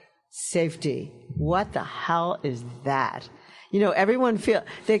safety. What the hell is that? You know,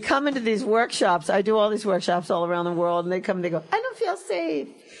 they come into these workshops. I do all these workshops all around the world, and they come and they go, I don't feel safe.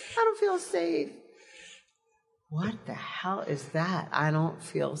 I don't feel safe. What the hell is that? I don't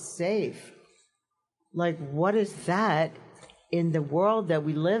feel safe. Like, what is that in the world that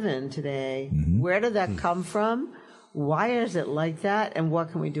we live in today? Mm-hmm. Where did that come from? Why is it like that? And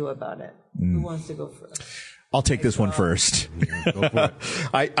what can we do about it? Who wants to go first? I'll take this one first. Go for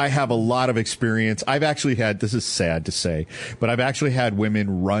it. I have a lot of experience. I've actually had, this is sad to say, but I've actually had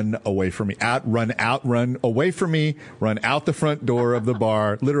women run away from me, run away from me, run out the front door of the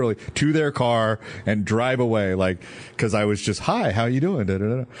bar, literally to their car and drive away. Like, cause I was just, hi, how you doing? Da,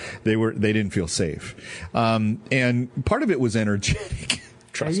 da, da. They didn't feel safe. And part of it was energetic.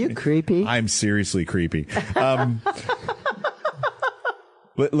 Trust me. Are you creepy? I'm seriously creepy.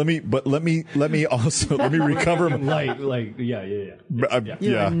 But let me also recover. Yeah.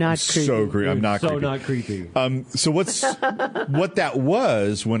 You are not creepy. So creepy. I'm not so creepy. not creepy. So what that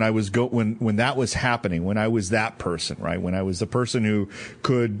was when I was when that was happening, when I was that person, right? When I was the person who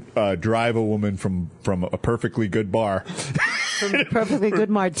could drive a woman from a perfectly good bar, from a perfectly good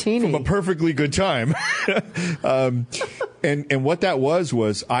martini, from a perfectly good time, and what that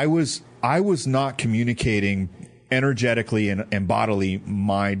was I was not communicating energetically and bodily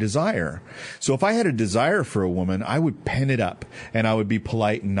my desire. So if I had a desire for a woman, I would pen it up and I would be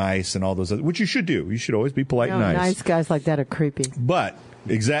polite and nice and all those other, which you should do. You should always be polite and nice. Nice guys like that are creepy. But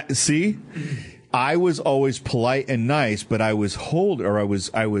see, I was always polite and nice, but I was you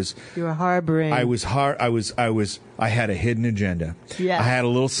were harboring. I had a hidden agenda. Yeah. I had a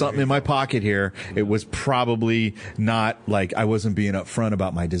little something in my pocket here. It was probably not like I wasn't being upfront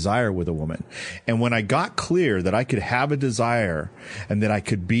about my desire with a woman. And when I got clear that I could have a desire and that I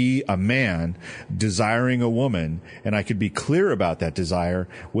could be a man desiring a woman and I could be clear about that desire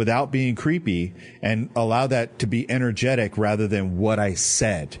without being creepy and allow that to be energetic rather than what I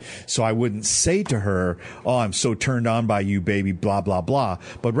said. So I wouldn't say say to her, "Oh, I'm so turned on by you, baby," blah, blah, blah.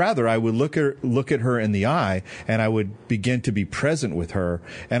 But rather, I would look at her in the eye, and I would begin to be present with her,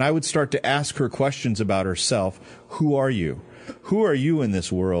 and I would start to ask her questions about herself. Who are you? Who are you in this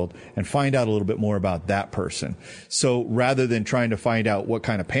world? And find out a little bit more about that person. So rather than trying to find out what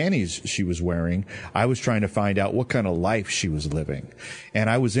kind of panties she was wearing, I was trying to find out what kind of life she was living. And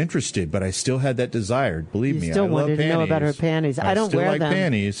I was interested, but I still had that desire. Believe me, I love panties. You still wanted to know about her panties. I don't wear them. I still like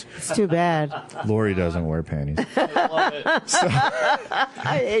panties. It's too bad. Laurie doesn't wear panties. I love it.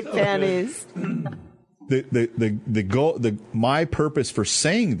 I hate panties. The goal, my purpose for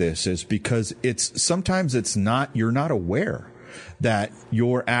saying this is because sometimes you're not aware that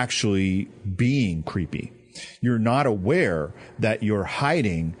you're actually being creepy. You're not aware that you're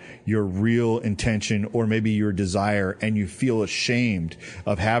hiding your real intention or maybe your desire, and you feel ashamed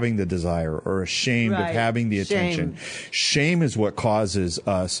of having the desire or ashamed of having the attention. Shame is what causes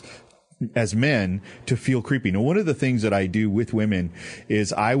us as men to feel creepy. Now, one of the things that I do with women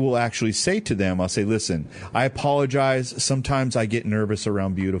is I will actually say to them, I'll say, listen, I apologize. Sometimes I get nervous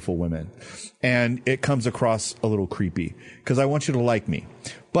around beautiful women and it comes across a little creepy because I want you to like me.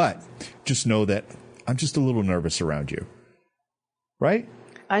 But just know that I'm just a little nervous around you. Right?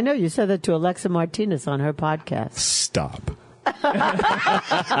 I know you said that to Alexa Martinez on her podcast. Stop. Busted.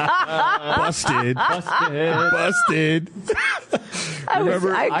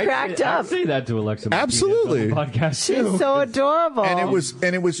 I cracked up. I say that to Alexa Martinez Absolutely. on the podcast She's too. so adorable. And it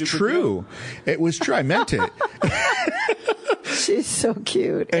was true. It was true. I meant it. She's so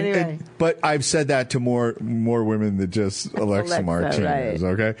cute. Anyway. But I've said that to more women than just Alexa Martinez.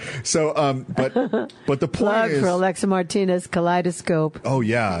 Right. Okay. So, but the point plug is for Alexa Martinez, Kaleidoscope. Oh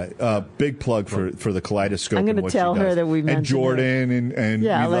yeah. Big plug for the Kaleidoscope. I'm going to tell her that we mentioned and Jordan and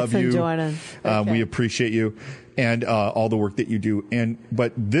yeah, we Alexa love you. And Jordan. Okay. We appreciate you. And all the work that you do.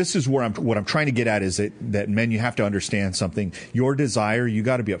 But this is where what I'm trying to get at is that men, you have to understand something. Your desire, you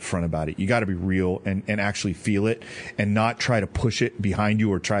got to be upfront about it. You got to be real and actually feel it and not try to push it behind you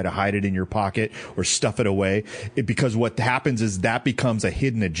or try to hide it in your pocket or stuff it away. Because what happens is that becomes a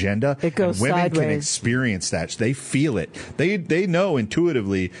hidden agenda. It goes and women sideways. Can experience that. They feel it. They know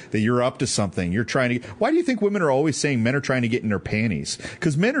intuitively that you're up to something. You're trying to. Why do you think women are always saying men are trying to get in their panties?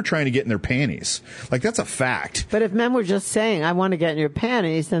 Because men are trying to get in their panties. Like, that's a fact. But if men were just saying, I want to get in your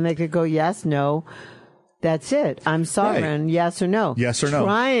panties, then they could go, yes, no, that's it. I'm sovereign, right. Yes or no. Yes or no.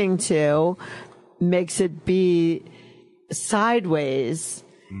 Trying to makes it be sideways.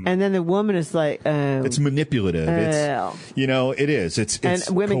 And then the woman is like, it's manipulative. It is. It's and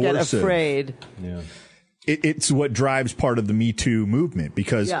women coercive. Get afraid. Yeah. It's what drives part of the Me Too movement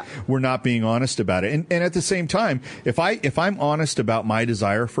because we're not being honest about it. And at the same time, if I'm honest about my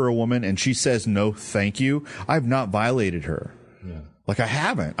desire for a woman and she says no, thank you, I've not violated her. Yeah. Like I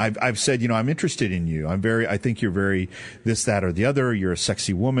haven't. I've said, I'm interested in you. I think you're very this, that, or the other. You're a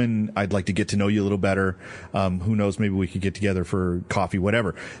sexy woman. I'd like to get to know you a little better. Who knows? Maybe we could get together for coffee,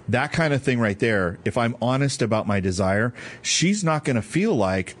 whatever. That kind of thing right there. If I'm honest about my desire, she's not going to feel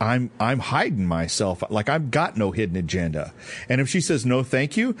like I'm hiding myself. Like I've got no hidden agenda. And if she says no,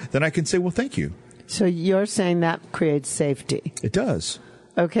 thank you, then I can say, well, thank you. So you're saying that creates safety. It does.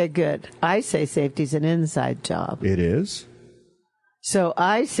 Okay, good. I say safety's an inside job. It is. So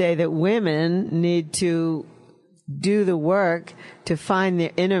I say that women need to do the work to find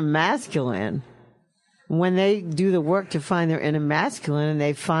their inner masculine. When they do the work to find their inner masculine and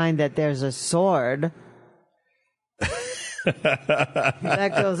they find that there's a sword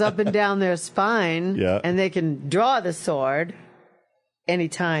that goes up and down their spine, and they can draw the sword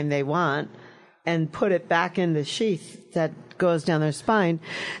anytime they want and put it back in the sheath that goes down their spine,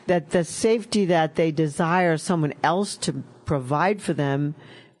 that the safety that they desire someone else to provide for them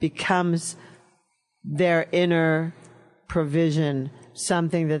becomes their inner provision,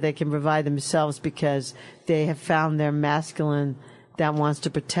 something that they can provide themselves because they have found their masculine that wants to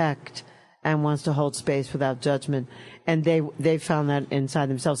protect and wants to hold space without judgment. And they found that inside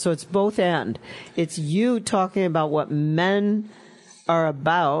themselves. So it's both and. It's you talking about what men are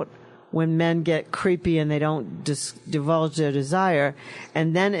about when men get creepy and they don't divulge their desire.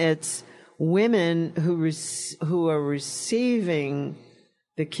 And then it's women who are receiving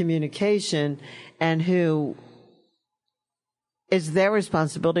the communication and who it's their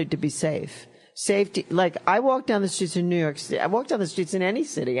responsibility to be safe. Safety, like I walk down the streets in New York City. I walk down the streets in any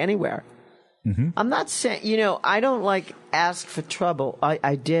city, anywhere. Mm-hmm. I'm not saying, I don't ask for trouble.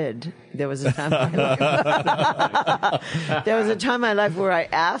 I did. There was a time in my life. There was a time in my life where I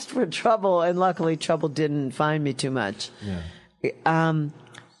asked for trouble, and luckily trouble didn't find me too much. Yeah.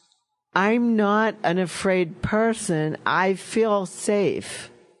 I'm not an afraid person. I feel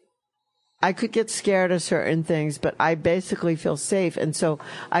safe. I could get scared of certain things, but I basically feel safe. And so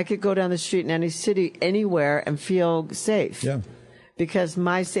I could go down the street in any city, anywhere, and feel safe. Yeah. Because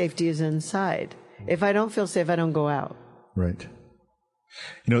my safety is inside. If I don't feel safe, I don't go out. Right.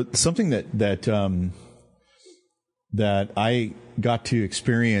 You know, something that I got to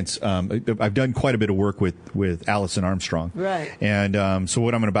experience, I've done quite a bit of work with Alison Armstrong. Right. And so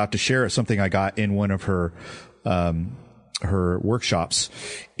what I'm about to share is something I got in one of her workshops.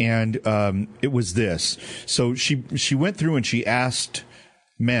 And it was this. So she went through and she asked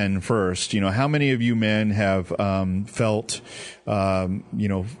men first, how many of you men have felt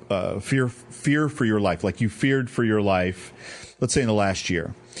fear for your life, like you feared for your life, let's say in the last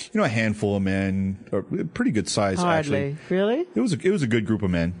year. A handful of men, or pretty good size. Hardly. Actually. Really? It was a good group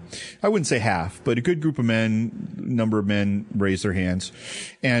of men. I wouldn't say half, but a good group of men. Number of men raised their hands,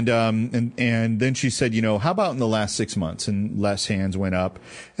 and then she said, how about in the last 6 months? And less hands went up.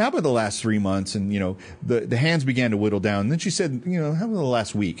 How about the last 3 months? And the hands began to whittle down. And then she said, how about the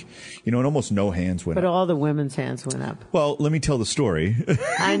last week? And almost no hands went up. But all the women's hands went up. Well, let me tell the story.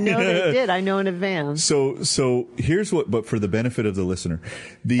 I know they did. I know in advance. So here's but for the benefit of the listener,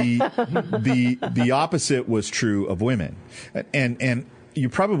 the opposite was true of women, and you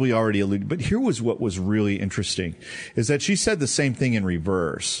probably already alluded, but here was what was really interesting, is that she said the same thing in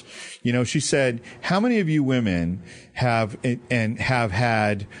reverse. She said, how many of you women have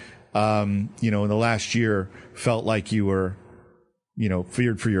had, in the last year felt like you were,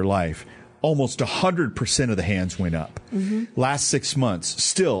 feared for your life? Almost 100% of the hands went up. Mm-hmm. Last 6 months,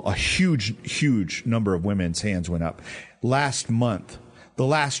 still a huge number of women's hands went up. Last month, the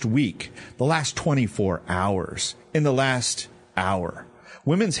last week, the last 24 hours, in the last hour,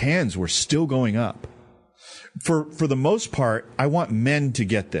 women's hands were still going up. For the most part, I want men to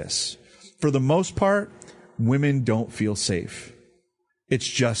get this. For the most part, women don't feel safe. It's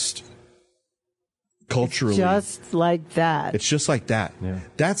just culturally. Just like that. It's just like that. Yeah.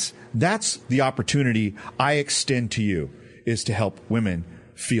 That's the opportunity I extend to you, is to help women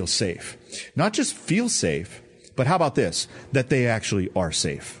feel safe. Not just feel safe, but how about this? That they actually are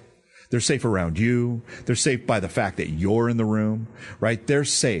safe. They're safe around you. They're safe by the fact that you're in the room, right? They're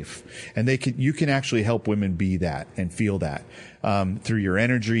safe. And you can actually help women be that and feel that, through your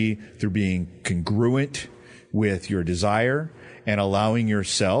energy, through being congruent with your desire and allowing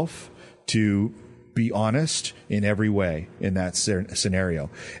yourself to be honest in every way in that scenario.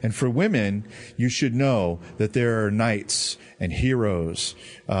 And for women, you should know that there are knights and heroes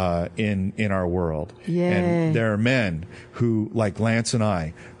in our world. Yay. And there are men who, like Lance and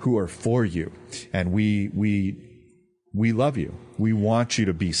I, who are for you. And we love you. We want you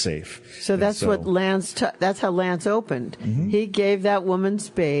to be safe. So that's what that's how Lance opened. Mm-hmm. He gave that woman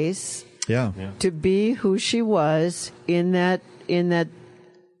space to be who she was in that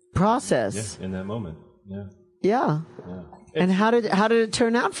process. Yeah, in that moment. Yeah. Yeah. And how did it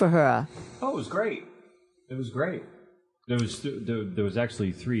turn out for her? Oh, it was great. It was great. There was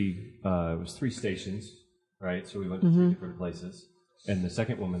actually three stations, right? So we went to 3 different places. And the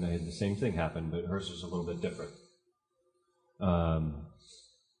second woman, I had the same thing happen, but hers was a little bit different.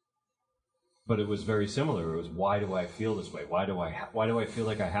 But it was very similar. It was, why do I feel this way? Why do I feel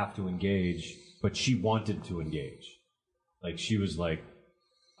like I have to engage? But she wanted to engage. Like, she was like,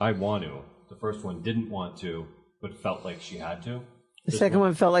 I want to. The first one didn't want to, but felt like she had to. The second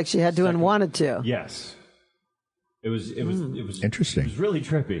one felt like she had to and wanted to. Yes. It was interesting. It was really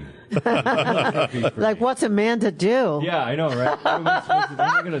trippy. Like, what's a man to do? Yeah, I know, right? What am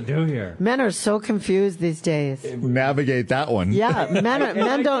I going to do here? Men are so confused these days. Navigate that one. Yeah,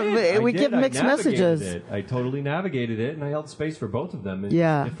 men don't. We give mixed messages. I totally navigated it, and I held space for both of them.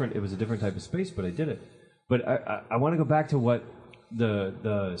 It was a different type of space, but I did it. But I want to go back to what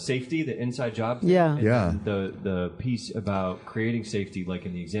the safety, the inside job thing, and the piece about creating safety, like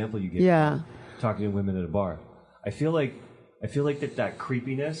in the example you gave, talking to women at a bar. I feel like that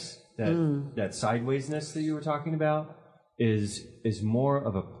creepiness, that sidewaysness that you were talking about, is more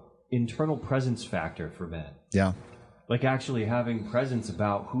of a internal presence factor for men. Yeah. Like actually having presence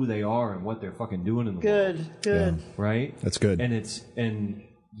about who they are and what they're fucking doing in the world. Good. Yeah. Right? That's good. And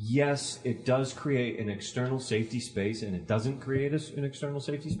yes, it does create an external safety space, and it doesn't create an external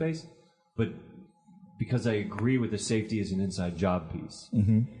safety space, but because I agree with the safety as an inside job piece.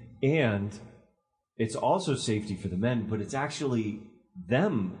 Mm-hmm. And it's also safety for the men, but it's actually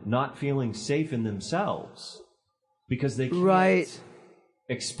them not feeling safe in themselves because they can't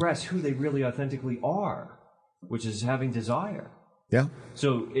express who they really authentically are, which is having desire. Yeah.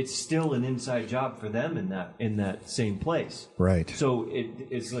 So it's still an inside job for them in that same place. Right. So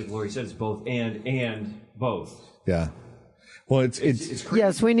it's like Laurie said, it's both and both. Yeah. Well, it's crazy.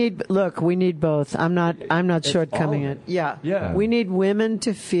 Yes, we need both. I'm not shortcoming it. Yeah. Yeah. We need women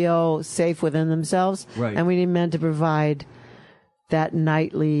to feel safe within themselves. Right. And we need men to provide that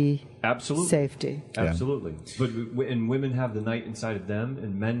nightly Absolutely. safety. Absolutely. But and women have the night inside of them,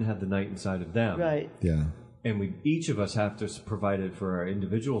 and men have the night inside of them. Right. yeah. And each of us have to provide it for our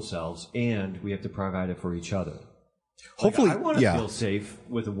individual selves, and we have to provide it for each other. Hopefully, I want to feel safe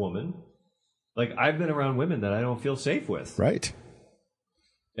with a woman. Like, I've been around women that I don't feel safe with. Right.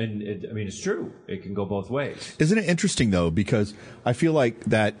 And it's true. It can go both ways. Isn't it interesting, though? Because I feel like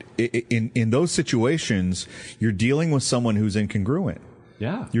that in those situations, you're dealing with someone who's incongruent.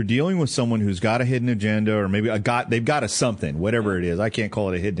 Yeah. You're dealing with someone who's got a hidden agenda, or maybe they've got a something, whatever it is. I can't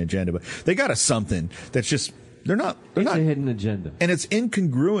call it a hidden agenda, but they got a something that's just, they're not a hidden agenda. And it's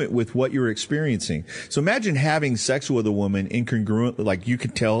incongruent with what you're experiencing. So imagine having sex with a woman incongruent, like you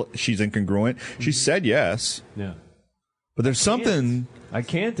could tell she's incongruent. She said yes. Yeah. But there's something. I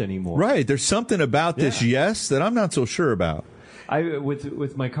can't anymore. Right. There's something about this yes that I'm not so sure about.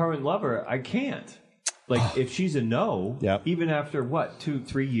 With my current lover, I can't. Like, if she's a no, Yep. even after,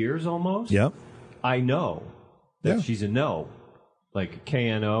 2-3 years almost? Yep. I know that she's a no. Like,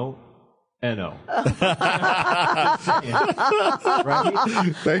 KNO. N-O. Right?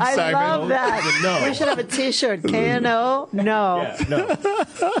 Thanks, I Simon. love that. No. We should have a T-shirt. KNO? No. Yeah, no.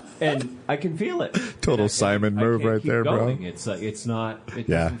 And I can feel it. Total Simon move right there, bro. It's like, it's not, it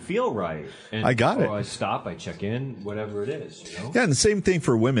doesn't feel right. And I got it. I stop, I check in, whatever it is, you know? Yeah, and the same thing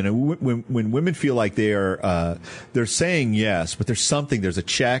for women. And when women feel like they're saying yes, but there's something, there's a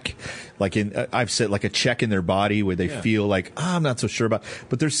check, like I've said, like a check in their body where they feel like, I'm not so sure about,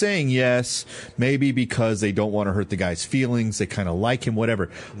 but they're saying yes, maybe because they don't want to hurt the guy's feelings, they kind of like him, whatever.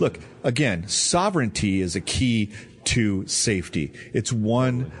 Look, again, sovereignty is a key to safety. It's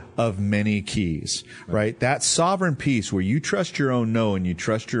one of many keys, right? That sovereign piece where you trust your own no and you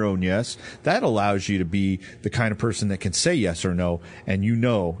trust your own yes, that allows you to be the kind of person that can say yes or no, and you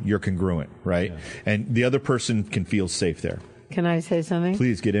know you're congruent, right? Yeah. And the other person can feel safe there. Can I say something?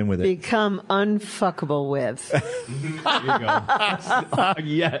 Please get in with it. Become unfuckable with. There you go.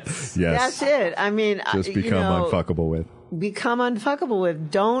 Yes. That's it. I mean, just become unfuckable with. Become unfuckable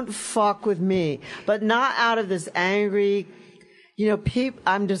with. Don't fuck with me. But not out of this angry,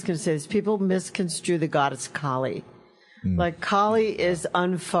 I'm just going to say this. People misconstrue the goddess Kali. Like, Kali is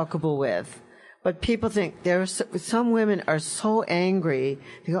unfuckable with. But people think some women are so angry.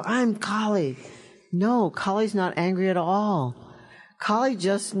 They go, I'm Kali. No, Kali's not angry at all. Kali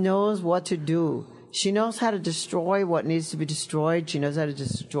just knows what to do. She knows how to destroy what needs to be destroyed. She knows how to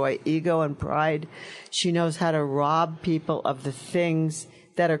destroy ego and pride. She knows how to rob people of the things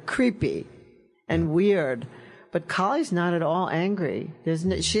that are creepy and weird. But Kali's not at all angry.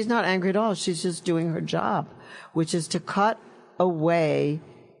 She's not angry at all. She's just doing her job, which is to cut away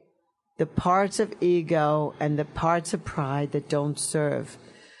the parts of ego and the parts of pride that don't serve.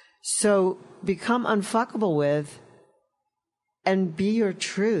 So become unfuckable with and be your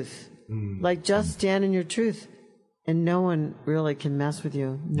truth. Like, just stand in your truth. And no one really can mess with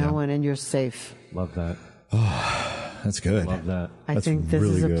you. No one, and you're safe. Love that. Oh, that's good. Love that. I think this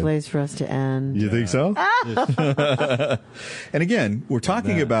really is a good. place for us to end. You think so? And again, we're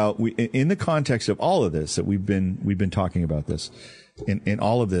talking about, in the context of all of this that we've been talking about this. In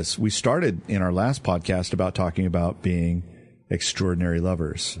all of this, we started in our last podcast about talking about being extraordinary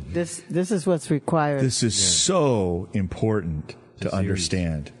lovers. This is what's required. This is so important to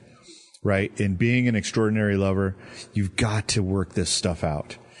understand, right? In being an extraordinary lover, you've got to work this stuff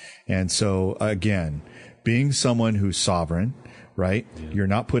out. And so again, being someone who's sovereign, right? Yeah. You're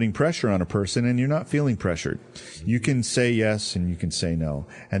not putting pressure on a person and you're not feeling pressured. You can say yes and you can say no.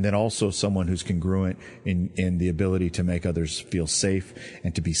 And then also someone who's congruent in the ability to make others feel safe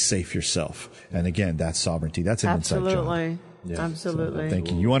and to be safe yourself. And again, that's sovereignty. That's an inside job. Yeah. Absolutely. So,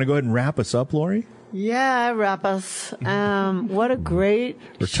 thank you. You want to go ahead and wrap us up, Laurie? Yeah, wrap us. What a great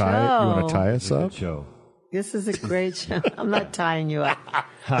show. You want to tie us up? Show. This is a great show. I'm not tying you up.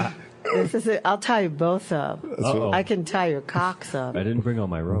 I'll tie you both up. I can tie your cocks up. I didn't bring all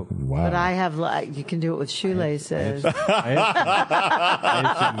my rope. Wow. But I have, you can do it with shoelaces. I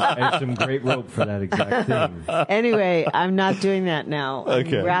have some great rope for that exact thing. Anyway, I'm not doing that now.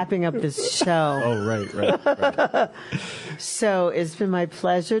 Okay. I'm wrapping up this show. Oh, right. So it's been my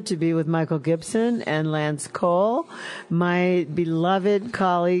pleasure to be with Michael Gibson and Lance Cole, my beloved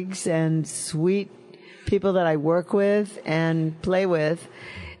colleagues and sweet people that I work with and play with.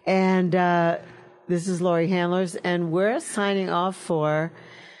 And this is Laurie Handlers, and we're signing off for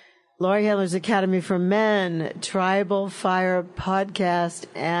Laurie Handlers Academy for Men, Tribal Fire Podcast,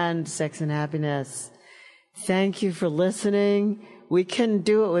 and Sex and Happiness. Thank you for listening. We couldn't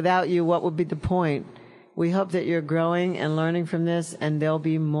do it without you. What would be the point? We hope that you're growing and learning from this, and there'll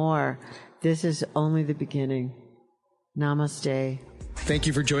be more. This is only the beginning. Namaste. Thank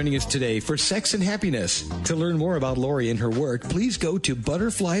you for joining us today for Sex and Happiness. To learn more about Laurie and her work, please go to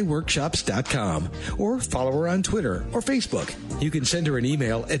butterflyworkshops.com or follow her on Twitter or Facebook. You can send her an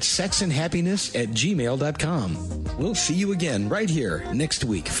email at sexandhappiness@gmail.com. We'll see you again right here next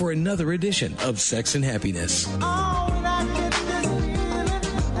week for another edition of Sex and Happiness. Oh.